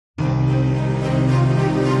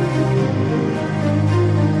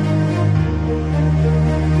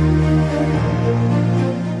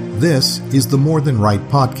This is the More Than Right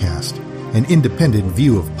podcast, an independent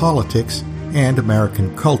view of politics and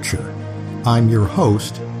American culture. I'm your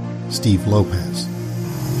host, Steve Lopez.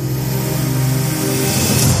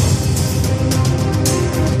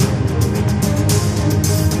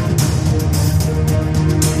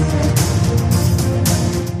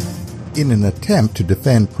 In an attempt to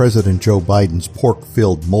defend President Joe Biden's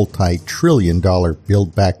pork-filled multi-trillion-dollar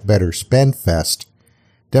Build Back Better spend fest,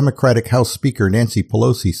 Democratic House Speaker Nancy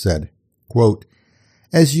Pelosi said, quote,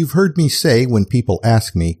 "As you've heard me say when people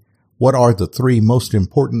ask me, what are the three most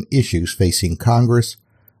important issues facing Congress,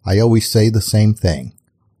 I always say the same thing.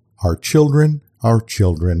 Our children, our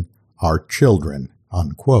children, our children,"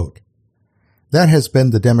 unquote. That has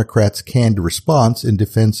been the Democrats' canned response in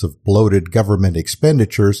defense of bloated government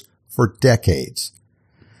expenditures for decades.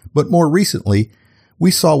 But more recently, we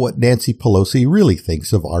saw what Nancy Pelosi really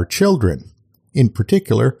thinks of our children. In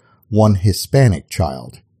particular, one Hispanic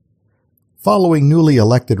child. Following newly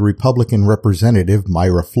elected Republican Representative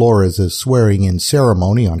Mayra Flores' swearing-in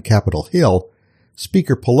ceremony on Capitol Hill,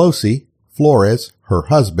 Speaker Pelosi, Flores, her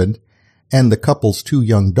husband, and the couple's two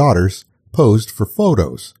young daughters posed for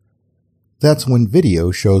photos. That's when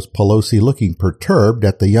video shows Pelosi looking perturbed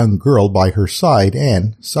at the young girl by her side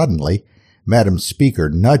and, suddenly, Madam Speaker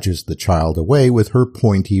nudges the child away with her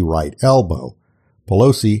pointy right elbow.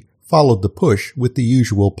 Pelosi followed the push with the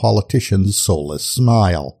usual politician's soulless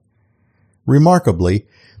smile. Remarkably,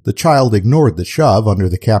 the child ignored the shove under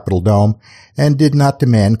the Capitol dome and did not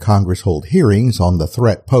demand Congress hold hearings on the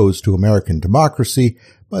threat posed to American democracy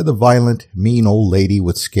by the violent, mean old lady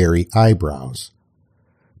with scary eyebrows.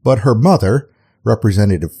 But her mother,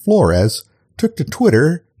 Representative Flores, took to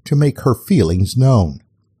Twitter to make her feelings known.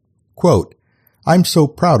 Quote, "I'm so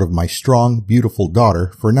proud of my strong, beautiful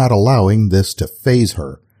daughter for not allowing this to faze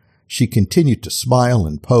her. She continued to smile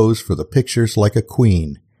and pose for the pictures like a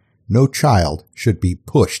queen. No child should be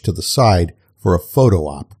pushed to the side for a photo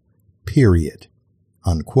op. Period."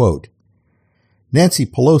 Unquote. Nancy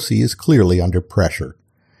Pelosi is clearly under pressure.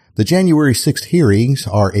 The January 6th hearings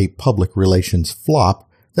are a public relations flop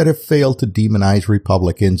that have failed to demonize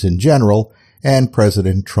Republicans in general and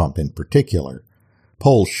President Trump in particular.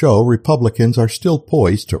 Polls show Republicans are still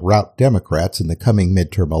poised to rout Democrats in the coming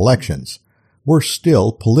midterm elections. Worse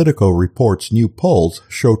still, Politico reports new polls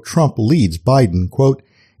show Trump leads Biden, quote,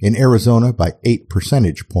 in Arizona by 8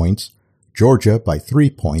 percentage points, Georgia by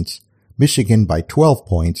 3 points, Michigan by 12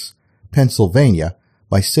 points, Pennsylvania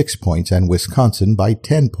by 6 points, and Wisconsin by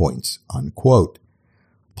 10 points, unquote.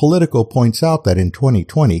 Politico points out that in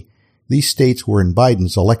 2020, these states were in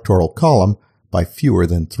Biden's electoral column by fewer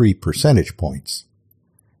than 3 percentage points.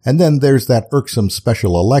 And then there's that irksome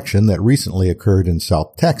special election that recently occurred in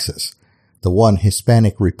South Texas. The one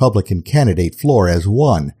Hispanic Republican candidate Flores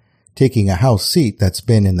won, taking a House seat that's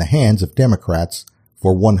been in the hands of Democrats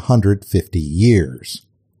for 150 years.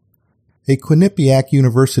 A Quinnipiac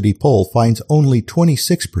University poll finds only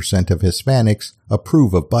 26% of Hispanics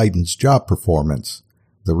approve of Biden's job performance.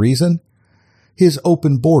 The reason? His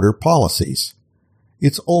open border policies.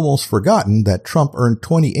 It's almost forgotten that Trump earned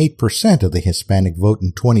 28% of the Hispanic vote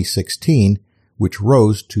in 2016, which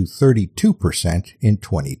rose to 32% in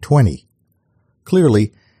 2020.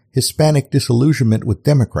 Clearly, Hispanic disillusionment with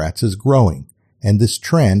Democrats is growing, and this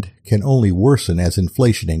trend can only worsen as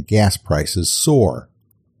inflation and gas prices soar.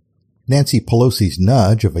 Nancy Pelosi's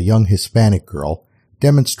nudge of a young Hispanic girl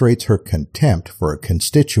demonstrates her contempt for a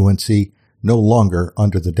constituency no longer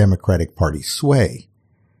under the Democratic Party's sway,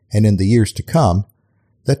 and in the years to come,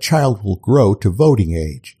 that child will grow to voting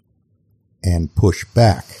age and push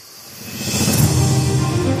back.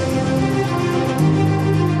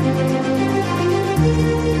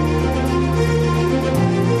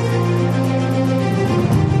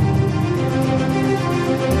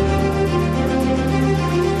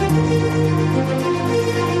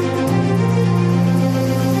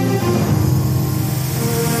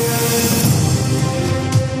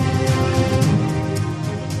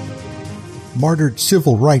 Martyred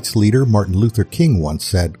civil rights leader Martin Luther King once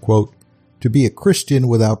said, quote, "To be a Christian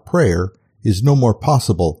without prayer is no more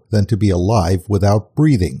possible than to be alive without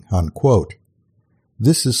breathing," unquote.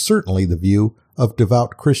 This is certainly the view of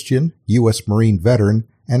devout Christian, U.S. Marine veteran,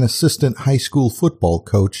 and assistant high school football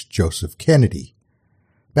coach Joseph Kennedy.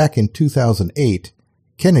 Back in 2008,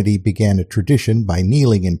 Kennedy began a tradition by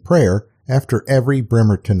kneeling in prayer after every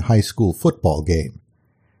Bremerton High School football game.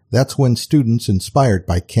 That's when students inspired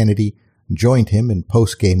by Kennedy joined him in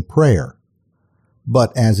post-game prayer.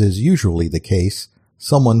 But as is usually the case,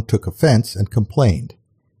 someone took offense and complained.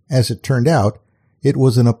 As it turned out, it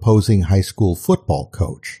was an opposing high school football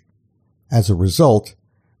coach. As a result,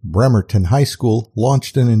 Bremerton High School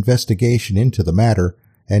launched an investigation into the matter,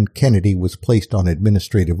 and Kennedy was placed on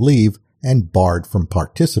administrative leave and barred from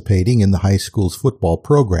participating in the high school's football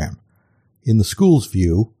program. In the school's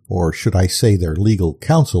view, or should I say their legal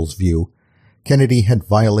counsel's view, Kennedy had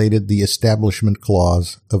violated the Establishment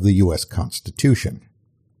Clause of the U.S. Constitution.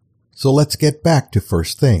 So let's get back to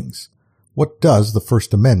first things. What does the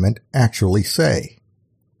First Amendment actually say?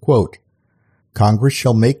 Quote, Congress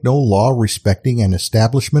shall make no law respecting an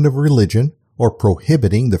establishment of religion, or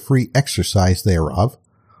prohibiting the free exercise thereof,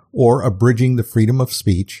 or abridging the freedom of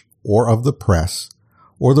speech, or of the press,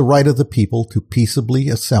 or the right of the people to peaceably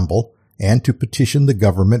assemble and to petition the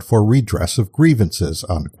government for redress of grievances,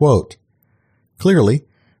 unquote. Clearly,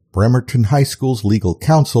 Bremerton High School's legal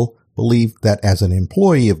counsel believed that as an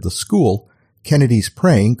employee of the school, Kennedy's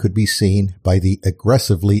praying could be seen by the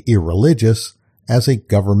aggressively irreligious as a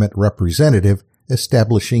government representative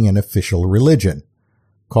establishing an official religion.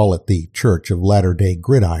 Call it the Church of Latter-day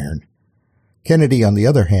Gridiron. Kennedy, on the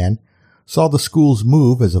other hand, saw the school's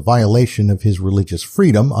move as a violation of his religious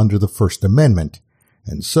freedom under the First Amendment,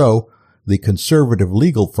 and so the conservative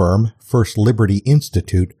legal firm First Liberty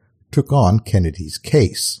Institute took on Kennedy's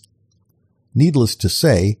case. Needless to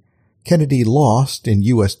say, Kennedy lost in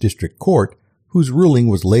U.S. District Court, whose ruling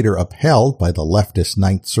was later upheld by the leftist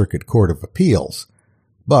Ninth Circuit Court of Appeals,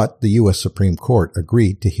 but the U.S. Supreme Court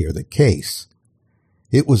agreed to hear the case.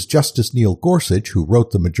 It was Justice Neil Gorsuch who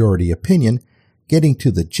wrote the majority opinion, getting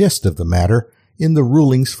to the gist of the matter in the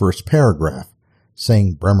ruling's first paragraph,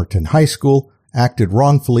 saying Bremerton High School acted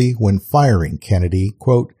wrongfully when firing Kennedy,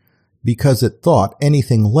 quote, because it thought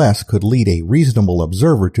anything less could lead a reasonable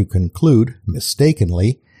observer to conclude,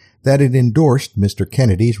 mistakenly, that it endorsed Mr.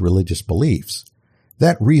 Kennedy's religious beliefs.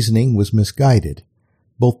 That reasoning was misguided.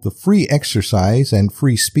 Both the free exercise and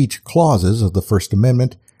free speech clauses of the First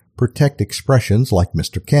Amendment protect expressions like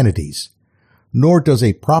Mr. Kennedy's. Nor does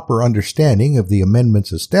a proper understanding of the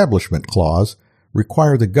amendment's Establishment Clause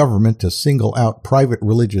require the government to single out private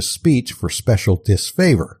religious speech for special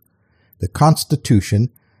disfavor. The Constitution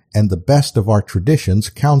and the best of our traditions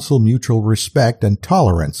counsel mutual respect and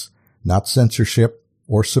tolerance, not censorship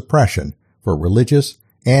or suppression, for religious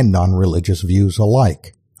and non-religious views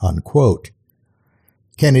alike, unquote.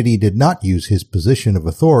 Kennedy did not use his position of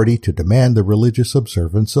authority to demand the religious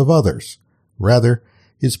observance of others. Rather,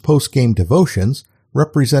 his post-game devotions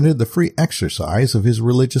represented the free exercise of his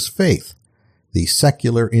religious faith. The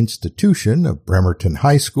secular institution of Bremerton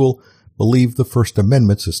High School believed the First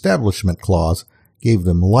Amendment's Establishment Clause gave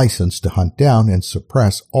them license to hunt down and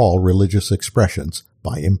suppress all religious expressions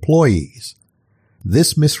by employees.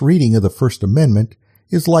 This misreading of the First Amendment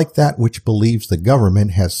is like that which believes the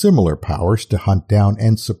government has similar powers to hunt down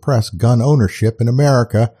and suppress gun ownership in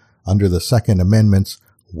America under the Second Amendment's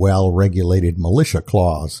well-regulated militia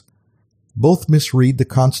clause. Both misread the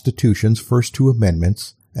Constitution's first two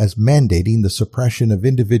amendments as mandating the suppression of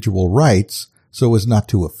individual rights so as not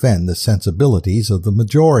to offend the sensibilities of the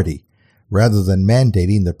majority, rather than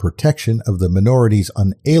mandating the protection of the minority's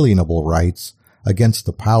unalienable rights against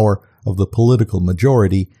the power of the political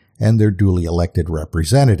majority and their duly elected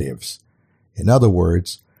representatives. In other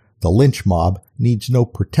words, the lynch mob needs no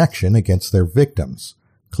protection against their victims.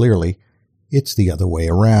 Clearly, it's the other way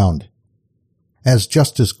around. As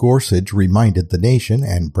Justice Gorsuch reminded the nation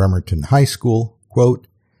and Bremerton High School, quote,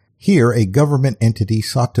 here a government entity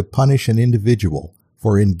sought to punish an individual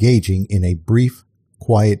for engaging in a brief,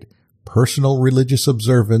 quiet, personal religious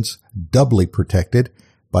observance doubly protected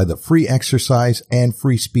by the free exercise and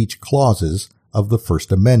free speech clauses of the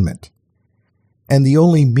First Amendment. And the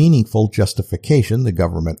only meaningful justification the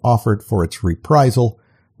government offered for its reprisal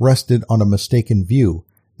rested on a mistaken view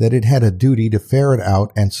that it had a duty to ferret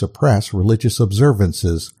out and suppress religious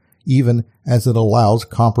observances, even as it allows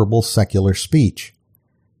comparable secular speech.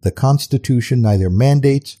 The Constitution neither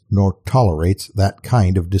mandates nor tolerates that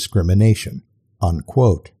kind of discrimination,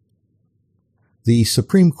 unquote. The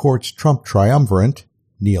Supreme Court's Trump triumvirate,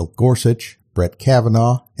 Neil Gorsuch, Brett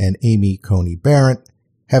Kavanaugh, and Amy Coney Barrett,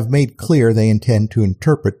 have made clear they intend to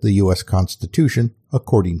interpret the U.S. Constitution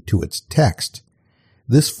according to its text.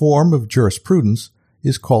 This form of jurisprudence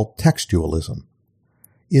is called textualism.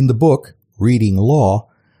 In the book, Reading Law,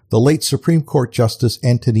 the late Supreme Court Justice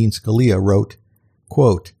Antonin Scalia wrote,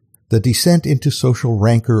 quote, the descent into social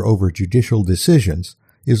rancor over judicial decisions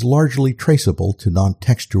is largely traceable to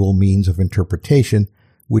non-textual means of interpretation,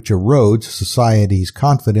 which erodes society's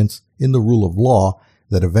confidence in the rule of law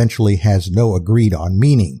that eventually has no agreed-on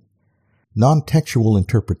meaning. Non-textual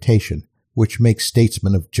interpretation, which makes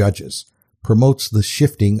statesmen of judges, promotes the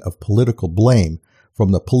shifting of political blame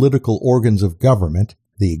from the political organs of government,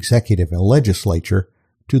 the executive and legislature,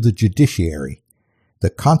 to the judiciary. The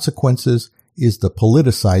consequences is the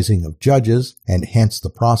politicizing of judges and hence the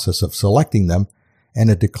process of selecting them, and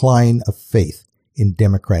a decline of faith in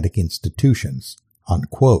democratic institutions."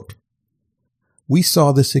 Unquote. We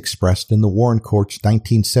saw this expressed in the Warren Court's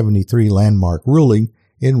 1973 landmark ruling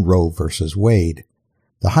in Roe v. Wade.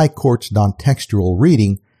 The High Court's non-textual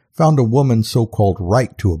reading found a woman's so-called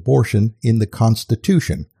right to abortion in the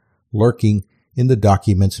Constitution, lurking in the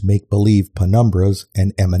document's make-believe penumbras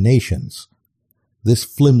and emanations. This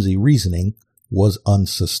flimsy reasoning was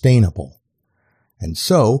unsustainable. And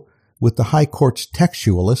so, with the High Court's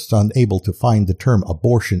textualists unable to find the term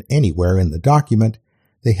abortion anywhere in the document,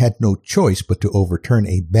 they had no choice but to overturn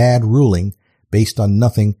a bad ruling based on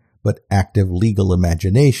nothing but active legal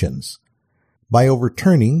imaginations. By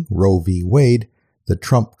overturning Roe v. Wade, the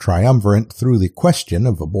Trump triumvirate threw the question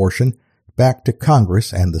of abortion back to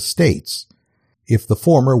Congress and the states. If the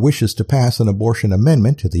former wishes to pass an abortion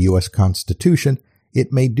amendment to the U.S. Constitution,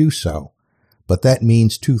 it may do so, but that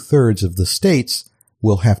means 2/3 of the states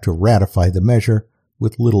will have to ratify the measure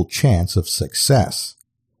with little chance of success.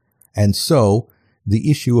 And so, the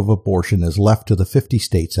issue of abortion is left to the 50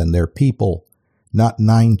 states and their people, not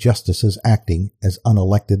 9 justices acting as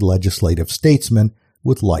unelected legislative statesmen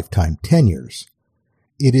with lifetime tenures.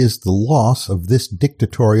 It is the loss of this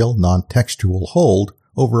dictatorial, non-textual hold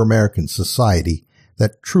over American society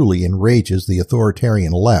that truly enrages the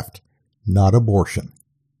authoritarian left, not abortion.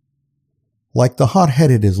 Like the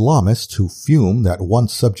hot-headed Islamists who fume that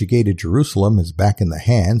once subjugated Jerusalem is back in the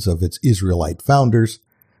hands of its Israelite founders,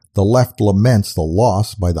 the left laments the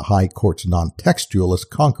loss by the High Court's non-textualist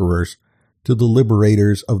conquerors to the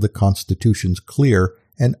liberators of the Constitution's clear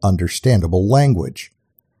and understandable language.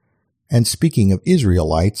 And speaking of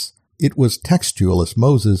Israelites, it was textualist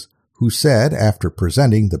Moses who said, after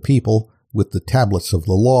presenting the people with the tablets of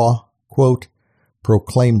the law, quote,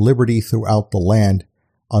 "Proclaim liberty throughout the land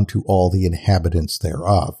unto all the inhabitants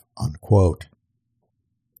thereof," unquote.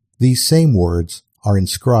 These same words are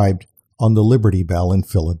inscribed on the Liberty Bell in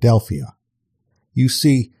Philadelphia. You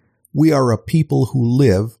see, we are a people who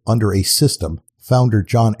live under a system founder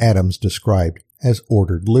John Adams described as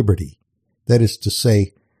ordered liberty. That is to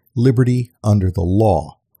say, liberty under the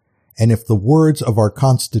law. And if the words of our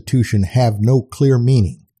Constitution have no clear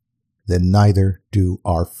meaning, then neither do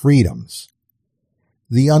our freedoms.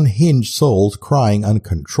 The unhinged souls crying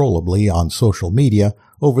uncontrollably on social media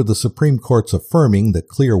over the Supreme Court's affirming the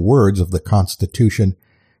clear words of the Constitution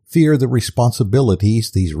fear the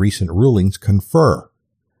responsibilities these recent rulings confer.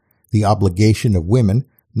 The obligation of women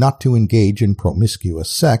not to engage in promiscuous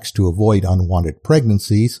sex to avoid unwanted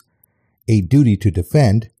pregnancies, a duty to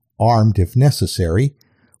defend, armed if necessary,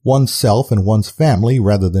 oneself and one's family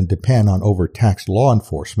rather than depend on overtaxed law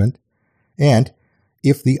enforcement, and,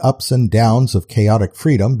 if the ups and downs of chaotic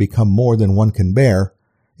freedom become more than one can bear,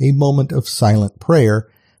 a moment of silent prayer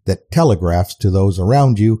that telegraphs to those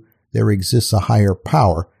around you there exists a higher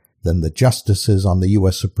power than the justices on the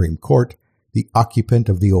U.S. Supreme Court, the occupant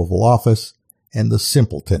of the Oval Office, and the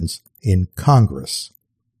simpletons in Congress.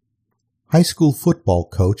 High school football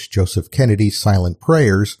coach Joseph Kennedy's silent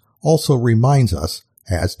prayers also reminds us,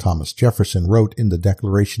 as Thomas Jefferson wrote in the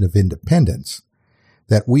Declaration of Independence,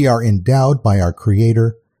 that we are endowed by our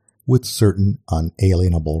Creator with certain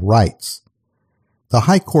unalienable rights. The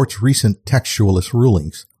High Court's recent textualist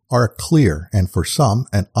rulings are a clear and for some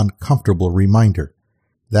an uncomfortable reminder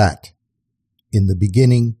that, in the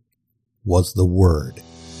beginning, was the Word.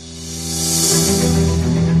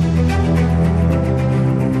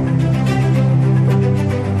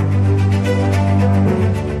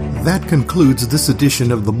 That concludes this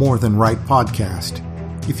edition of the More Than Right podcast.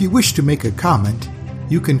 If you wish to make a comment,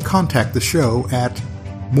 you can contact the show at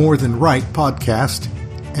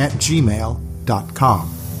morethanrightpodcast@gmail.com.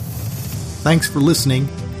 Thanks for listening,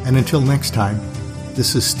 and until next time,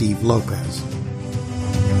 this is Steve Lopez.